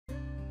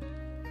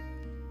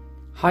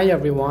Hi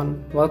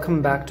everyone,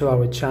 welcome back to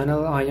our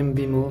channel. I am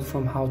Bimul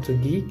from How to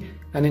Geek,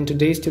 and in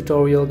today's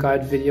tutorial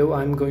guide video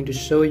I'm going to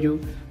show you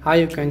how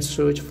you can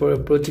search for a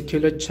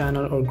particular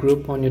channel or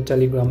group on your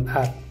Telegram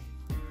app.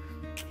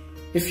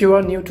 If you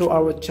are new to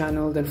our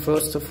channel, then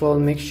first of all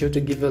make sure to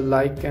give a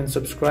like and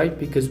subscribe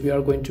because we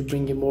are going to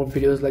bring you more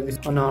videos like this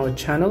on our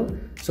channel.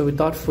 So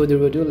without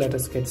further ado, let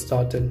us get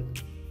started.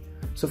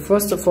 So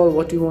first of all,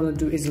 what you want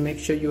to do is make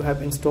sure you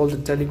have installed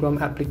the Telegram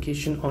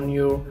application on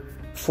your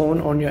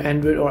phone, on your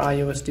Android or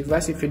iOS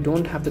device. If you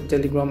don't have the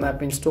Telegram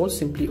app installed,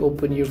 simply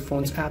open your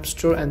phone's app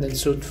store and then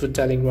search for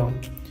Telegram.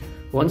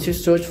 Once you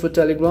search for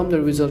Telegram,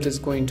 the result is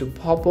going to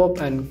pop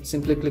up, and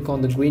simply click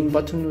on the green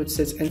button which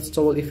says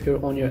install if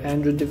you're on your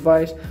Android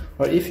device,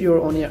 or if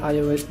you're on your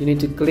iOS, you need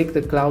to click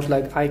the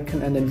cloud-like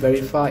icon and then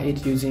verify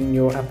it using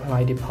your Apple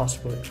ID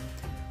password.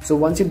 So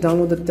once you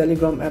download the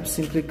Telegram app,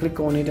 simply click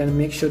on it and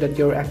make sure that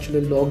you're actually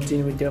logged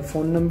in with your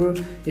phone number.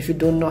 If you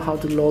don't know how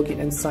to log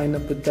in and sign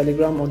up with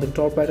Telegram, on the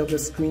top right of the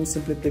screen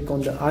simply click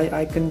on the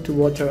I icon to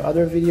watch our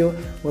other video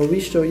where we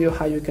show you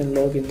how you can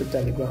log into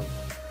Telegram.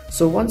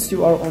 So once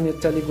you are on your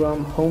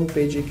Telegram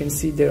homepage, you can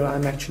see there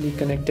I'm actually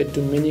connected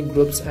to many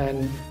groups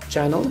and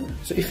channel.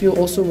 So if you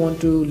also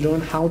want to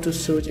learn how to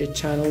search a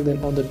channel,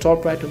 then on the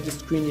top right of the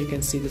screen you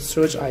can see the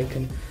search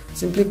icon.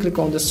 Simply click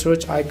on the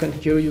search icon.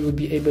 Here you will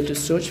be able to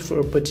search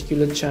for a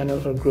particular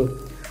channel or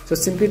group. So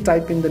simply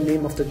type in the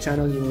name of the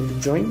channel you want to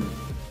join.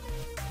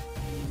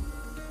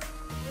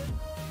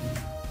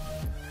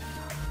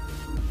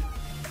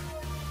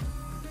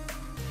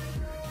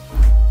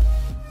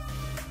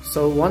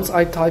 So once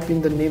I type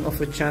in the name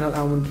of a channel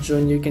I want to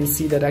join, you can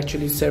see that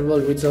actually several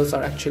results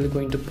are actually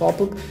going to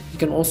pop up. You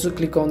can also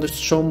click on the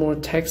show more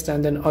text,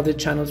 and then other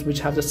channels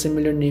which have the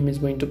similar name is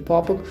going to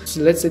pop up.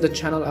 So let's say the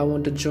channel I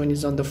want to join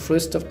is on the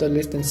first of the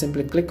list, and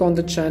simply click on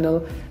the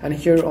channel, and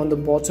here on the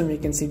bottom you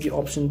can see the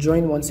option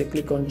join. Once you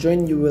click on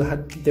join,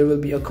 there will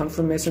be a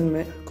confirmation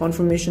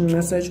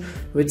message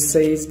which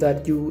says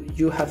that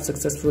you have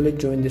successfully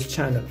joined this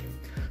channel.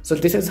 So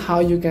this is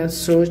how you can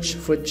search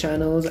for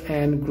channels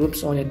and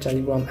groups on your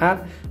Telegram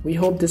app. We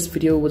hope this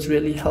video was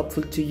really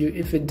helpful to you.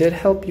 If it did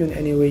help you in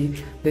any way,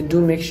 then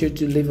do make sure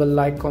to leave a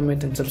like,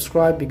 comment and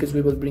subscribe, because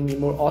we will bring you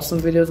more awesome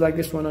videos like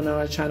this one on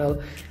our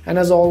channel. And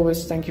as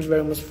always, thank you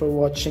very much for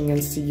watching,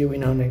 and see you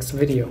in our next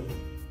video.